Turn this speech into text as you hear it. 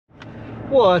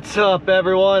What's up,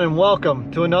 everyone, and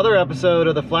welcome to another episode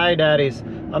of the Flatty Daddies.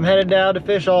 I'm headed down to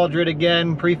fish Aldred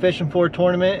again, pre-fishing for a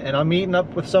tournament, and I'm meeting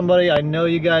up with somebody I know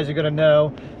you guys are gonna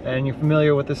know, and you're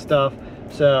familiar with this stuff.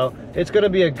 So it's gonna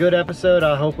be a good episode.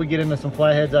 I hope we get into some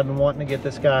flatheads. I've been wanting to get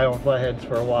this guy on flatheads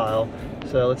for a while.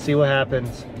 So let's see what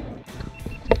happens.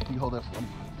 You hold that for him.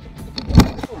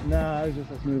 Nah, I was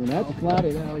just moving. That's a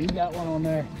flatty now. You got one on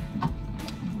there.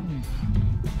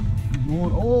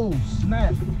 Oh,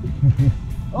 snap.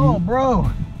 Oh,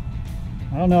 bro.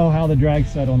 I don't know how the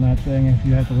drag's set on that thing, if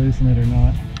you have to loosen it or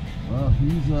not. Well,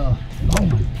 he's, oh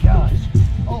my gosh.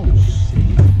 Oh, shit.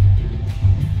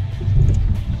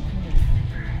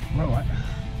 Bro, it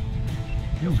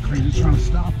feels crazy trying to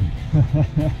stop him.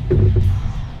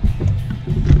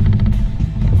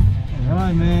 All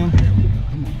right, man. There we go.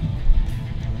 Come on.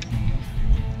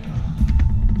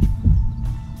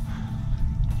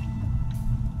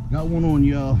 Got one on,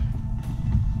 y'all.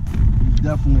 He's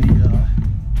definitely,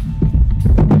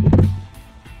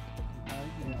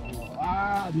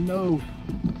 no.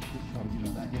 Just try to get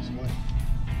him back this way.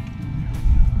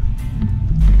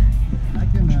 I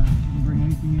can bring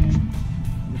anything in.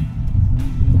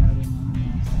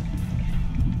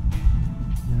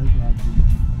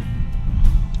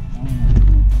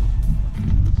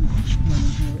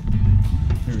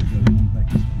 There we go. Back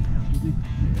this way.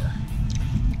 Yeah.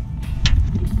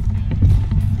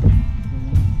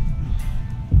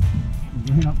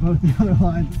 Bring up both the other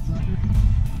lines, sucker.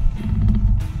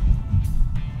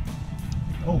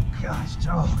 Oh gosh,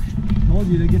 dog. Told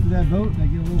you to get to that boat, they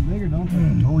get a little bigger, don't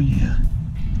they? Oh yeah.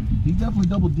 He's definitely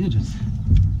double digits.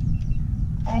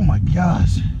 Oh my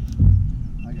gosh.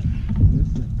 I got this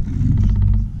thing.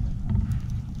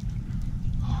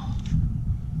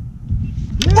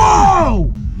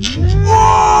 Whoa!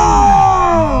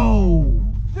 Whoa!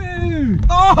 Dude!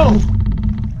 Oh!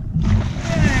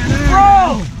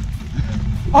 Bro!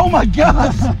 Oh my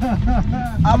gosh!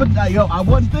 I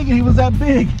wasn't thinking he was that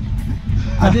big.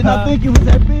 I did not think he was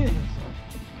that big.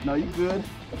 No, you good.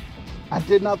 I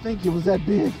did not think he was that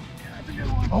big.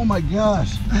 Oh my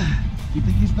gosh. You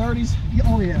think he's 30s?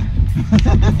 Oh yeah.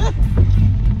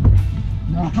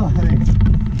 Nice.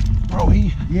 Bro,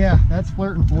 he... Yeah, that's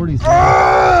flirting 40s.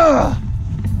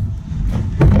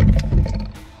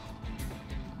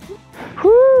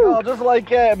 Yo, just like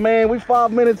that, man. We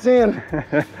 5 minutes in.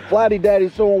 Flatty Daddy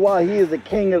showing why he is the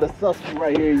king of the Susky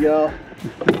right here, y'all.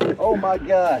 Oh my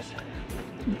gosh.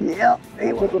 Yeah, he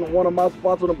took on one of my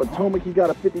spots on the Potomac. He got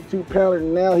a 52-pounder,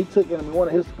 and now he took in one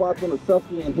of his spots on the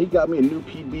Susky, and he got me a new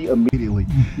PB immediately.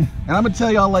 And I'm gonna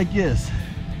tell y'all like this: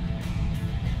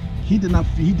 he did not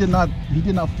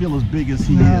feel as big as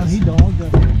he is. He dogged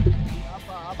up. I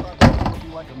thought that was gonna be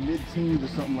like a mid-teens or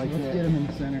something like that. Let's get him in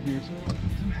the center here.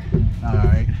 All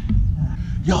right,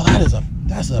 yo,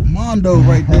 that's a mondo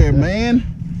right there, man.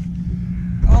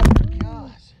 Oh my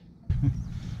gosh.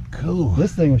 Cool.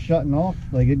 This thing was shutting off.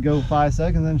 Like it'd go 5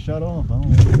 seconds, then shut off. I don't know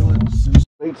what's going on.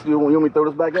 You want me to throw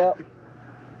this back out?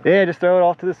 Yeah, just throw it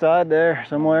off to the side there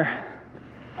somewhere.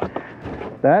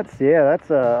 That's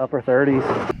upper 30s.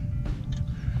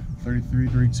 33,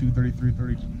 32, 33,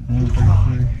 30,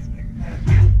 33.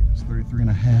 It's 33 and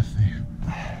a half there.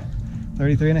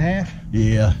 33 and a half?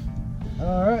 Yeah.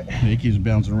 All right. Yeah, he keeps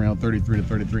bouncing around 33 to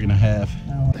 33 and a half.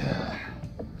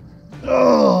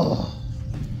 Oh.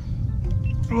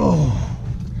 Oh.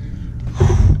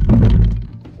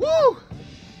 Woo!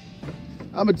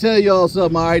 I'm gonna tell y'all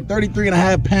something, all right? 33 and a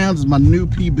half pounds is my new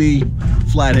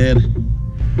PB flathead.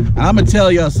 And I'm gonna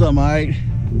tell y'all something, all right?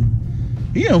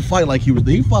 He didn't fight like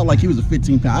he fought like he was a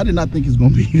 15-pound. I did not think he was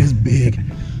gonna be this big.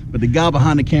 But the guy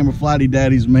behind the camera, Flatty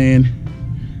Daddies, man,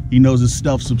 he knows his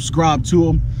stuff. Subscribe to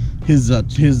him. His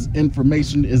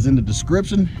information is in the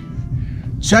description.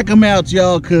 Check him out,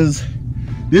 y'all, cause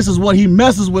this is what he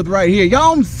messes with right here.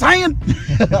 Y'all, I'm saying?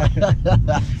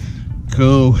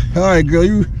 Cool. All right,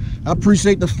 girl. I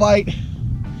appreciate the fight,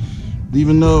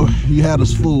 even though you had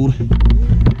us fooled.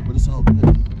 But it's all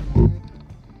good.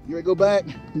 You ready to go back?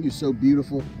 You're so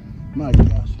beautiful. My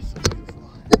gosh, you're so beautiful.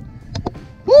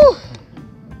 Woo!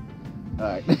 All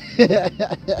right.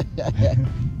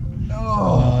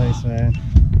 Oh, nice, man.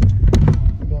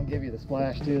 I'm gonna give you the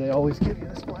splash too. They always give you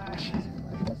the splash.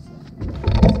 That's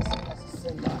a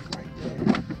send-off right there.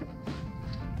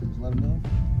 Just let him know.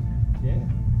 Yeah.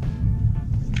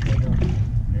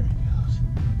 There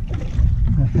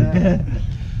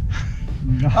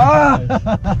he goes.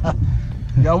 Ah!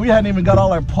 Yo, we hadn't even got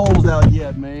all our poles out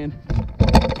yet, man.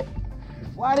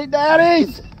 Flatty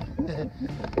Daddies!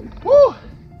 Woo!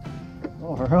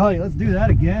 All right, let's do that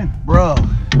again. Bro,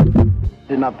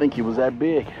 did not think he was that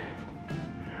big.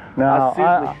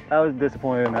 No, I was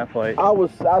disappointed in that fight. I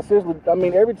seriously, I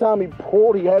mean, every time he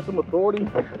pulled, he had some authority.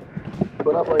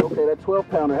 But I was like, okay, that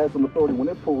 12-pounder had some authority when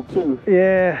it pulled too.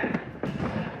 Yeah.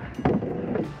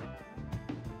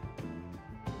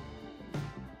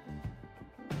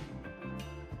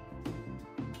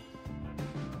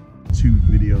 Two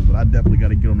videos, but I definitely got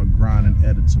to get on the grind and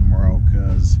edit tomorrow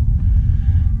because,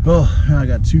 oh, I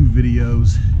got 2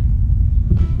 videos.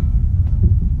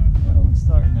 Well, it's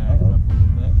starting to act up a little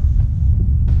bit.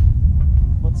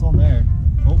 What's on there?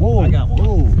 Oh, whoa, I got one.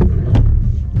 Whoa.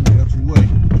 Get out your way.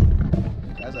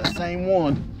 That's that same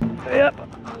one. Yep,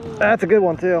 that's a good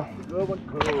one too. Good one.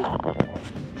 Cool.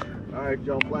 All right,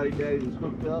 y'all, Flatty Daddies is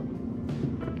hooked up.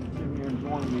 Sitting here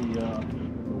enjoying the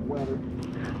weather.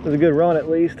 It was a good run at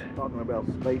least. Talking about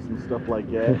space and stuff like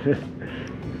that.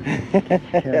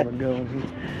 Camera going.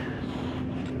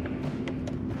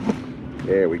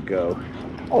 There we go.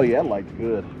 Oh yeah, that light's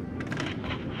good.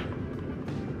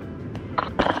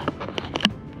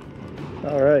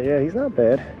 All right, yeah, he's not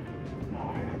bad.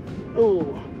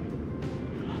 Oh,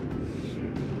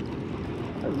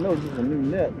 I just noticed it's a new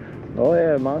net. Oh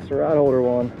yeah, monster rod holder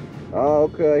one. Oh,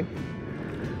 okay.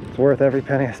 It's worth every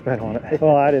penny I spent on it.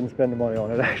 Well, I didn't spend the money on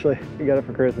it actually. We got it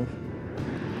for Christmas.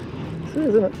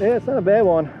 Yeah, it's not a bad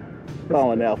one.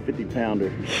 Calling out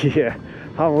 50-pounder. Yeah,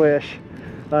 I wish.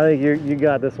 I think you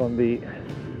got this one beat.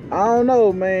 I don't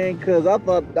know, man, cause I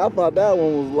thought that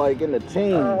one was like in the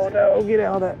teens. Oh no, get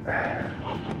out of that.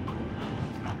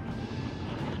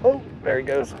 Oh, there he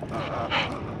goes.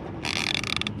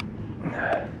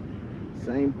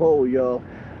 Same pole, y'all.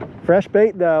 Fresh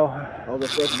bait though. Oh, the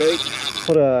fresh bait.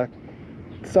 Put a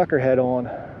sucker head on.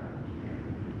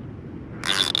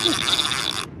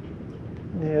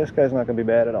 Yeah, this guy's not gonna be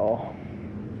bad at all.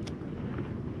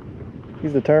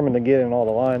 He's determined to get in all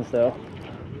the lines though.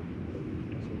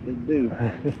 That's what they do.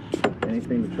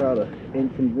 Anything to try to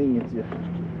inconvenience you.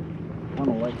 I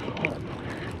don't like carp.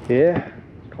 Yeah,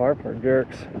 carp are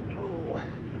jerks. Oh.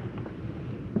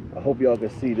 I hope y'all can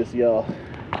see this, y'all.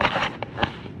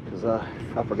 Cause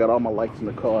I forgot all my lights in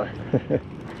the car.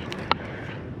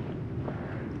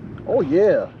 Oh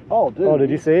yeah. Oh dude. Oh, did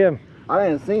you see him? I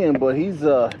didn't see him, but he's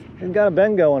got a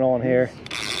bend going on here.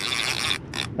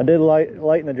 I did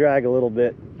lighten the drag a little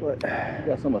bit, but he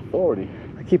got some authority.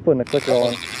 I keep putting the clicker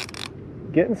on.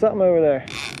 Getting something over there.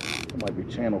 It might be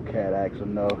channel cat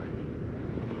action though.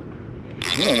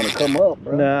 You don't want to come up,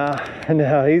 bro. Nah,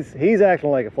 no, he's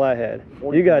acting like a flathead.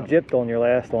 You got gypped on your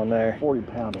last one there.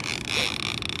 40-pounder.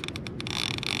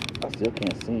 I still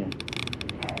can't see him.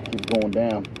 Keeps going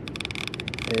down.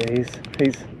 Yeah,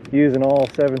 he's using all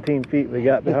 17 feet we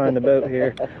got behind the boat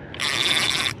here. I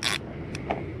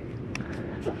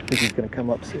think he's gonna come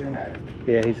up soon.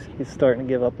 Yeah, he's starting to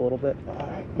give up a little bit.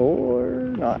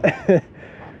 Or not. You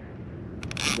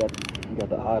got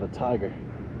the eye of the tiger.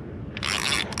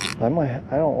 I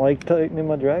don't like tightening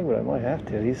my drag, but I might have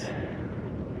to.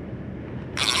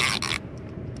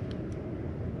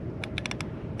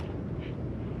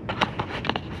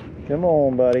 Come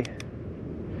on, buddy.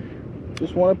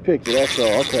 Just want a picture, that's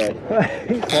all. Okay.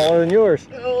 He's smaller than yours.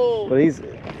 Oh. But he's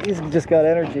just got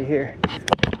energy here.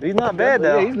 He's not bad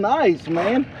though. Yeah, he's nice,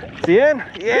 man. Is he in?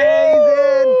 Yeah,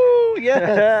 he's in.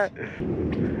 Yes.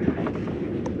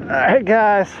 All right,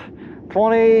 guys.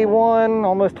 21,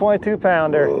 almost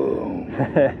 22-pounder.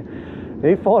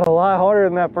 He fought a lot harder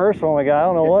than that first one we got. I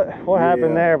don't know what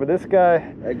happened there, but this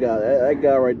guy. That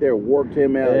guy right there worked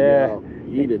him out. Yeah. Y'all.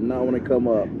 He did not want to come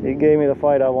up. He gave me the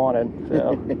fight I wanted.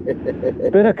 So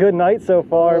it's been a good night so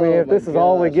far. I mean, if this is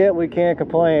all we get, we can't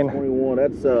complain. 21.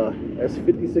 That's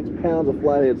 56 pounds of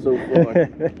flathead so far.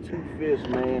 2 fish,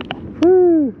 man.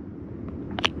 Woo!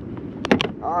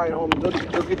 All right, homie,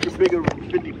 go get your bigger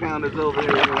 50-pounders over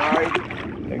here. All right.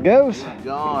 There it goes.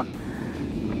 Gone.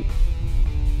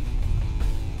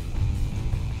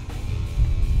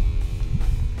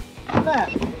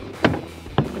 That.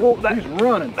 Well, He's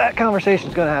running. That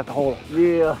conversation's gonna have to hold.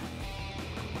 Yeah.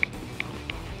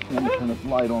 Let me turn this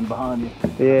light on behind you.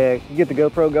 Yeah, you get the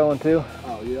GoPro going too.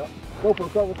 Oh yeah. GoPro,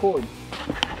 start recording.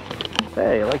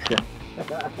 Hey, likes it.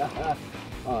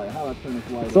 All right, how do I turn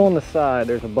this light It's on the side.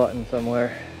 There's a button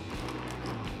somewhere.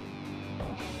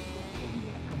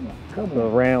 Come The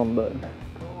round button.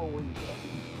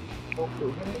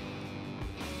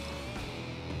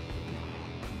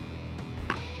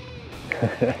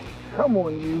 Come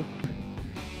on, you.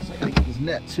 So I gotta get this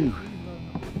net too.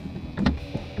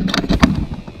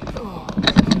 Oh.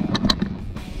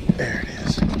 There it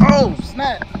is. Oh,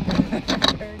 snap!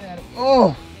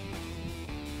 Oh!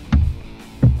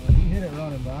 He hit it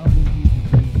running, but I don't think he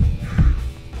can.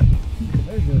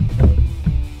 There's your boat.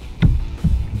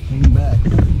 Came back.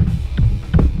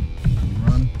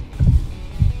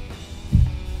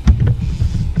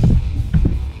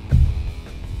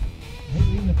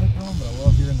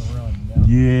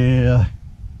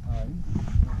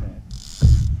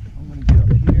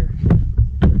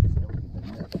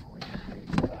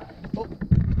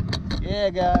 Yeah,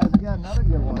 guys, we got another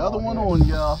good one. Another one on,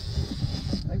 y'all.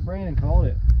 I think Brandon called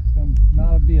it. It's gonna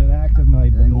not be an active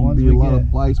night, but Ain't the gonna ones be we a lot get.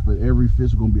 of bites, but every fish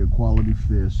is gonna be a quality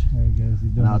fish. There he goes.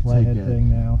 He's doing I'll the flathead take that. thing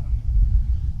now.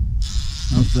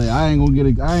 I'm saying I ain't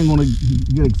gonna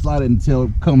get excited until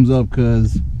it comes up,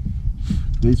 because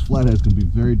these flatheads can be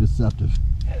very deceptive.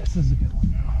 Yeah, this is a good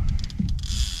one now.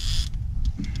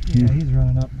 Yeah, he's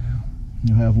running up now.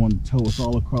 You have one tow us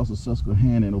all across the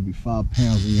Susquehanna, and it'll be 5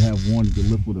 pounds, and you have one you can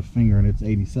lift with a finger, and it's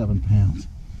 87 pounds.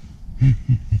 I'll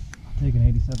take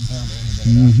an 87-pounder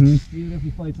any day. Even if he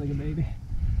fights like a baby.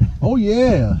 Oh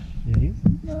yeah. Yeah, he's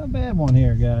not a bad one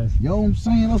here, guys. Yo, what I'm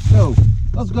saying,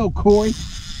 let's go, Corey.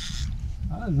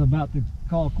 I was about to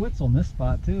call quits on this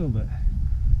spot too, but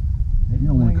You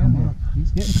don't want to come up.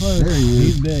 He's getting close. There he is.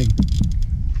 He's big.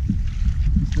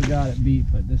 He still got it beat,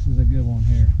 but this is a good one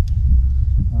here.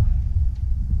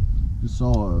 Just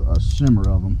saw a shimmer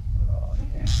of him. Oh,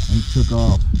 yeah. And he took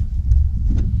off.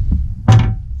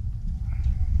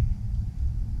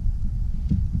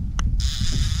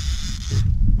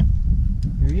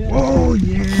 Here he is. Oh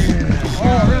yeah!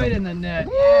 Oh, right in the net.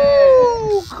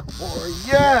 Woo! Corey,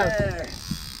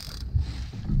 yes!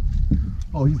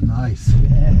 Oh, he's nice.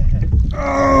 Yeah.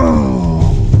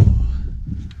 Oh!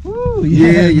 Woo,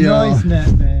 Yeah, y'all. Nice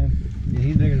net, man. Yeah,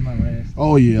 he's bigger than my last.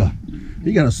 Oh yeah.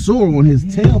 He got a sore on his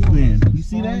tail fin. You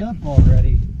see Spawned that? up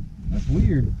already. That's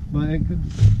weird, but it could.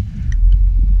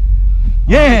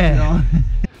 Yeah!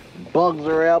 Bugs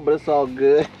are out, but it's all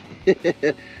good.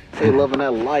 They loving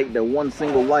that light, that one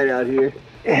single light out here.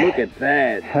 Look at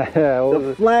that.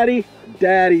 The Flatty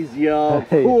Daddies, y'all.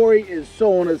 Hey. Corey is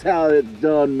showing us how it's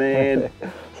done, man.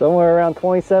 Somewhere around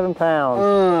 27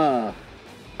 pounds.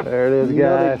 There it is,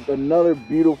 guys. Another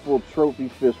beautiful trophy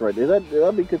fish right there. Would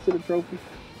that be considered trophy?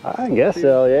 I guess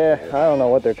so, yeah. I don't know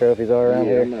what their trophies are around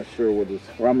here. I'm not sure what this,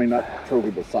 or I mean not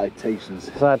trophy, but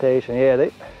citations. Citation, yeah.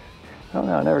 I don't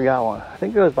know, I never got one. I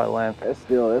think it goes by length. That's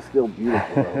still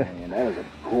beautiful, though, man. That is a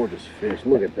gorgeous fish.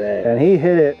 Look at that. And he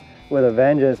hit it with a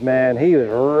vengeance, man. He was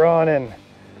running.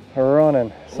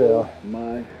 So. Oh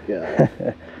my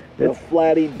God. The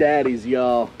Flatty Daddies,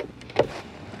 y'all.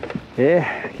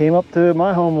 Yeah, came up to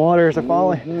my home waters. I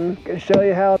finally gonna show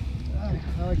you how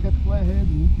I catch flatheads,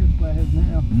 and you catch flatheads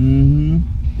now.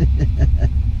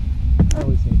 I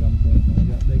always say dumb things when I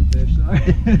got big fish. Sorry.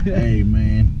 Hey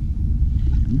man,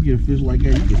 you get a fish like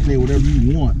that, you can say whatever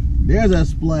you want. There's that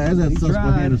splash. There's that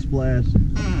Susquehanna splash.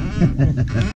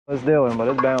 It's doing, but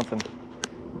it's bouncing.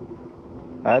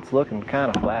 That's looking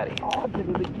kind of flatty. Oh, I did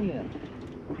it again.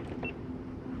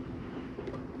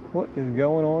 What is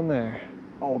going on there?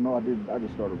 Oh no, I didn't. I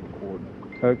just started recording.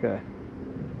 Okay.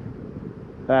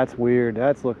 That's weird.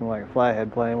 That's looking like a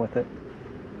flathead playing with it.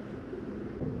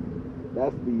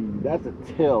 That's the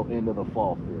tail end of the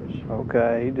fall fish.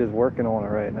 Okay, he's just working on it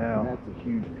right And now. that's a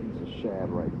huge piece of shad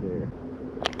right there.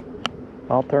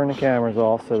 I'll turn the cameras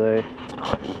off so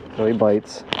he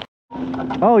bites.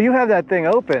 Oh, you have that thing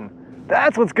open.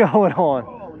 That's what's going on.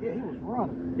 Oh yeah, he was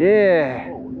running. Yeah.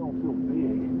 Oh, he don't feel big.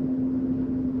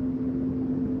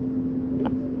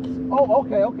 Oh,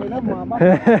 okay, never mind.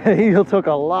 He took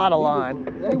a lot of line.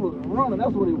 He was running.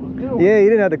 That's what he was doing. Yeah, he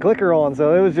didn't have the clicker on,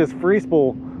 so it was just free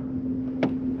spool. He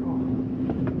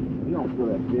don't feel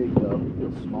that big though. He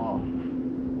feels small.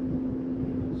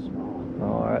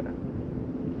 All right.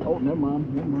 Oh, never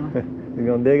mind. You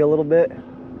gonna dig a little bit?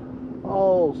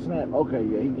 Oh snap! Okay,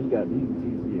 yeah, he's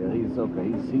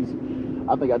okay. He's.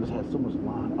 I think I just had so much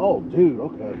line. Oh, dude.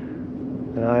 Okay.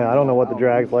 And I don't know what the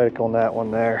drag's like on that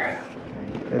one there.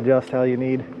 Adjust how you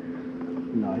need.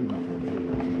 No, he's not gonna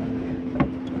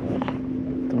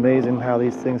It's amazing how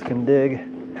these things can dig.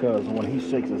 Because when he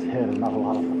shakes his head, there's not a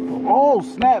lot of. Oh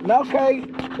snap! Now, okay.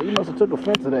 So you must have took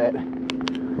offense to that.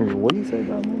 What do you say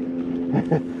about me?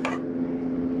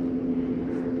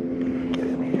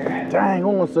 Dang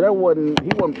on, so that wasn't, he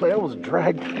wasn't playing, that was a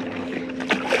drag.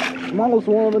 Smallest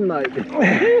one of the night.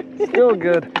 Still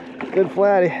good. Good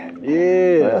flatty.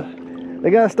 Yeah. They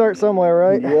gotta start somewhere,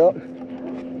 right? Yep.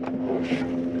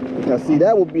 Now see,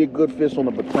 that would be a good fish on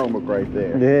the Potomac right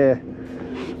there. Yeah.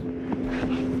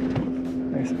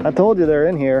 I told you they're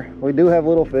in here. We do have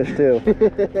little fish too.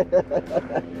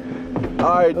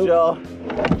 Alright, y'all.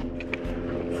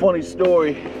 Funny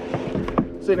story.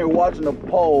 Sitting there watching the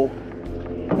pole.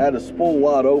 I had the spool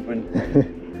wide open.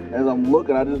 As I'm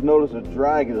looking, I just noticed a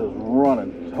drag is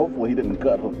running. Hopefully he didn't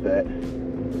gut hook that,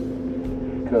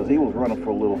 because he was running for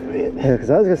a little bit. Yeah, because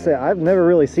I was gonna say I've never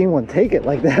really seen one take it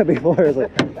like that before. It's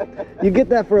like you get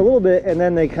that for a little bit, and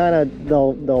then they kind of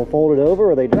they'll fold it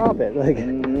over or they drop it. Like,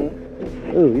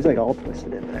 ooh, he's like all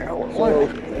twisted in there. So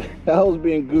I was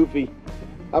being goofy.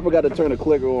 I forgot to turn the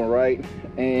clicker on, right?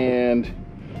 And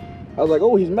I was like,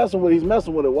 oh, he's messing with it.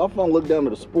 Well, I finally looked down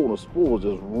at the spool. The spool was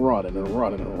just running and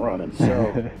running and running.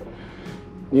 So,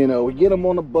 you know, we get him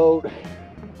on the boat.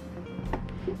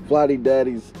 Flatty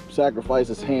Daddies sacrifice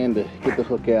his hand to get the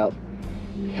hook out.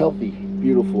 Healthy,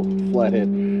 beautiful flathead.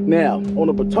 Now, on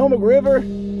the Potomac River,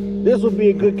 this would be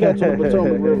a good catch on the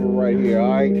Potomac River right here, all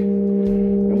right?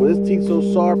 And with his teeth so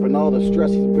sharp and all the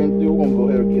stress he's been through, we're gonna go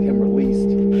ahead and get him released.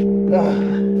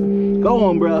 Go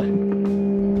on, bro.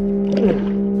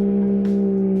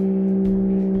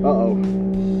 Uh-oh.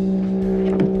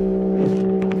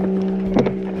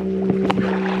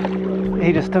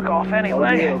 He just took off anyway.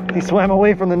 Oh, yeah. He swam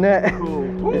away from the net.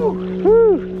 Woo. He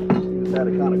just had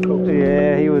to kind of coach.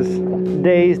 Yeah, he was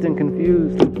dazed and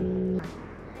confused.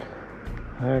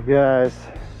 All right, guys,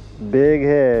 big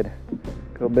head.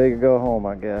 Go big or go home,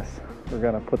 I guess. We're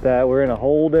gonna put that, we're in a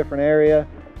whole different area.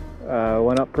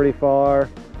 Went up pretty far.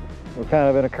 We're kind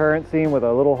of in a current seam with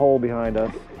a little hole behind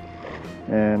us.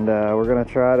 And we're gonna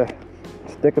try to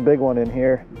stick a big one in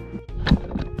here.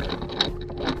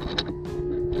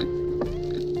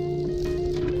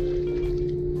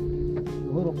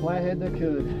 A little flathead that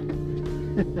could.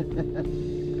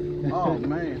 Oh,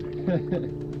 man.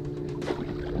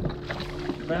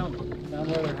 Found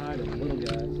where they're hiding, the little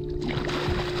guys.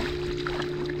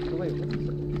 Oh, wait, what is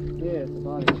it? Yeah, it's a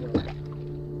body shell.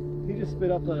 He just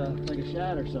spit up like a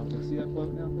shad or something. See that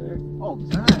floating out there? Oh,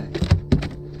 dang.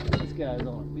 This guy's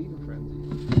on a feeding frenzy.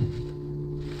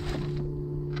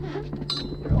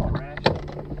 They're all rational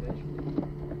fish.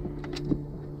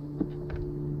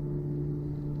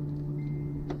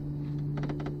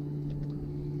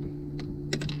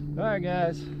 All right,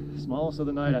 guys. Smallest of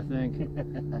the night, I think.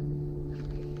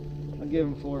 I'll give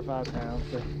him 4 or 5 pounds.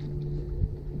 But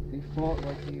he fought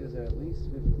like he was at least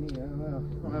 15. I don't know.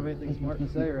 I don't have anything smart to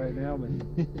say right now, but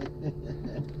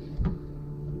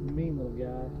mean little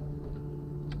guy.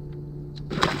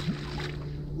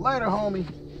 Later, homie.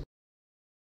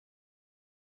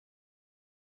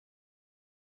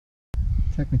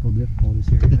 Technical difficulties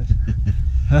here, guys.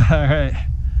 All right.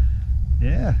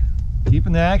 Yeah,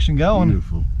 keeping the action going.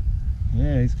 Beautiful.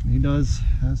 Yeah, he does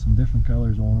have some different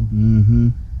colors on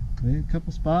him. Mm-hmm. A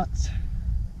couple spots.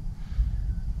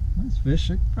 This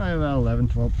fish, probably about 11,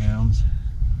 12 pounds.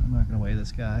 I'm not gonna weigh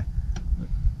this guy. But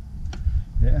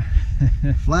yeah.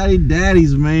 Flatty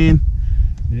Daddies, man.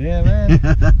 Yeah, man.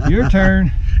 Your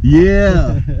turn.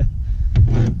 Yeah.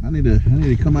 I need to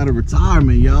come out of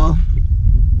retirement, y'all.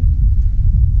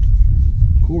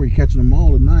 Corey catching them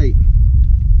all tonight.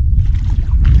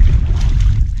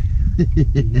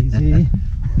 Easy.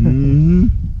 Mm-hmm.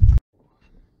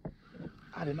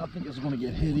 I did not think it was going to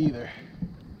get hit either.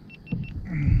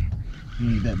 He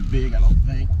ain't that big, I don't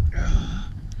think.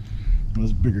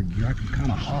 This bigger gear, I can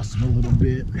kind of hoss him a little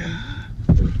bit.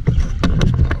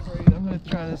 Alright, I'm going to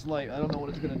try this light. I don't know what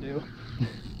it's going to do.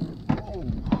 Oh.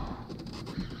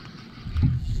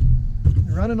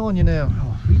 They're running on you now.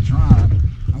 Oh, he trying.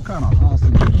 I'm kind of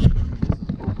hossing. This is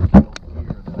overkill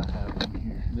gear that I have in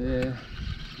here. Yeah.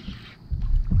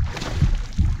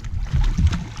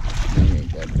 He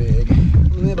ain't that big.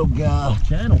 Little guy.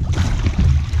 Channel.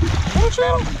 What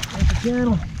channel? That's a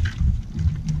channel.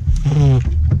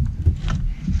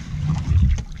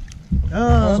 Oh,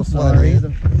 I'm That's a sorry.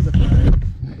 flathead. He's a flathead.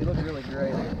 He looks really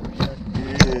gray there for a second.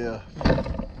 Yeah.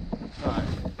 Alright.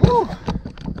 Woo.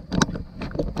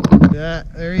 Yeah,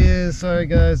 there he is. Sorry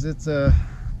guys, it's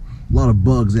A lot of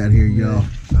bugs out here, y'all.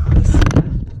 I'm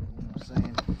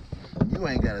saying, you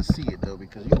ain't gotta see it though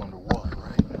because you're underwater,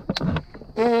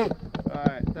 right?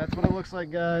 Alright, that's what it looks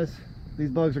like, guys. These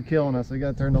bugs are killing us. I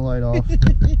gotta turn the light off.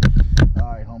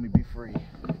 Alright, homie, be free.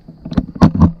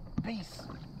 Peace.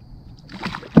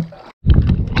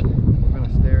 I'm gonna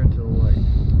stare into the light.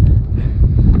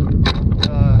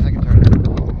 I can turn it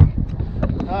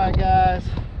off. Alright guys,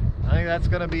 I think that's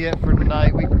gonna be it for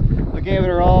tonight. We gave it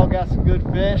our all, got some good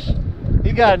fish.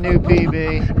 He got a new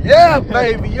PB. Yeah,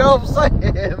 baby, you know what I'm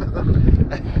saying?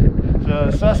 So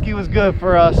the Susky was good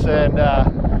for us, and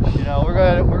you know, we're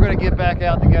gonna get back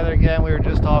out together again. We were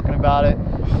just talking about it.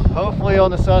 Hopefully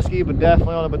on the Susky, but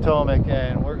definitely on the Potomac,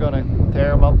 and we're gonna tear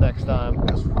them up next time.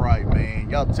 That's right, man.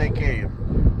 Y'all take care.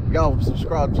 Y'all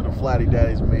subscribe to the Flatty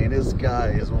Daddies, man. This guy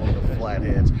is one of the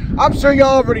flatheads. I'm sure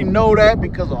y'all already know that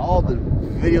because of all the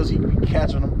videos he be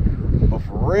catching them. But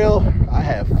for real, I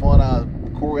had fun.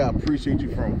 Corey, I appreciate you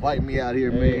for inviting me out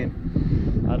here, man.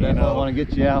 I definitely want to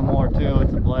get you out more too.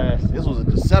 It's a blast. This was a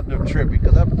deceptive trip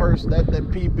because at first that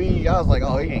PB, I was like,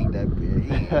 oh, he ain't that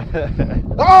big.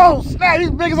 Oh, snap,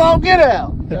 he's big as all get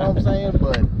out. You know what I'm saying?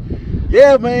 But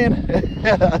Yeah, man.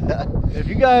 If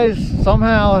you guys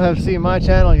somehow have seen my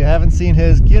channel, you haven't seen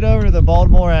his, get over to the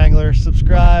Baltimore Angler,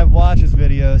 subscribe, watch his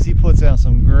videos. He puts out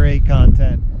some great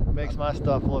content. Makes my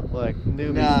stuff look like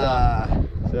newbie stuff.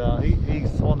 So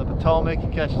he's on the Potomac. He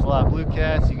catches a lot of blue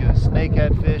cats. He goes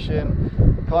snakehead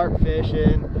fishing, carp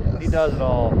fishing. Yes. He does it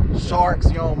all. Sharks,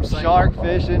 you know what I'm saying? Shark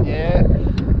fishing, yeah.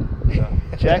 So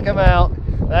check him out.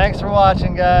 Thanks for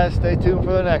watching, guys. Stay tuned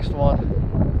for the next one.